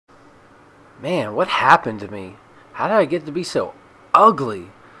Man, what happened to me? How did I get to be so ugly?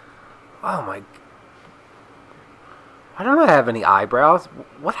 Oh my... I don't have any eyebrows.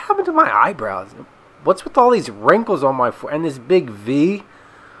 What happened to my eyebrows? What's with all these wrinkles on my forehead and this big V?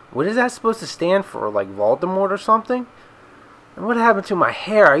 What is that supposed to stand for? Like Voldemort or something? And what happened to my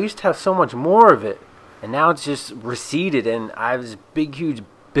hair? I used to have so much more of it. And now it's just receded and I have this big, huge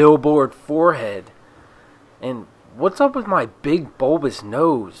billboard forehead. And what's up with my big, bulbous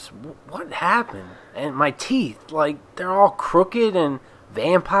nose? What happened? And my teeth, like, they're all crooked and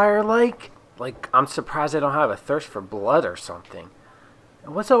vampire-like. Like, I'm surprised I don't have a thirst for blood or something.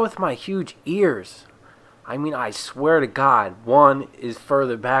 And what's up with my huge ears? I mean, I swear to God, one is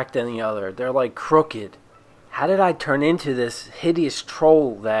further back than the other. They're, like, crooked. How did I turn into this hideous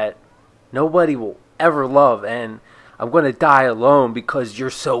troll that nobody will ever love? And I'm going to die alone because you're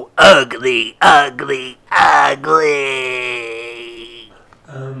so ugly, ugly, ugly.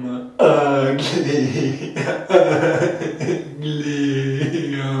 I'm ugly, ugly,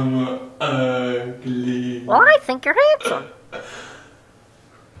 I'm ugly. Well, I think you're handsome.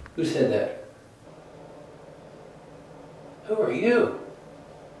 Who said that? Who are you?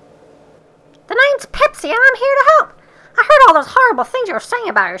 The name's Pepsi, and I'm here to help. I heard all those horrible things you were saying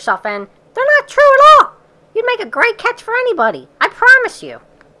about yourself, and they're not true at all. You'd make a great catch for anybody. I promise you.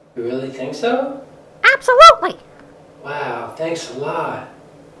 You really think so? Absolutely. Wow, thanks a lot.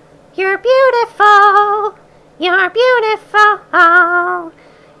 You're beautiful. You're beautiful.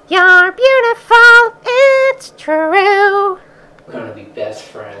 You're beautiful. It's true. We're gonna be best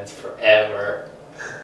friends forever.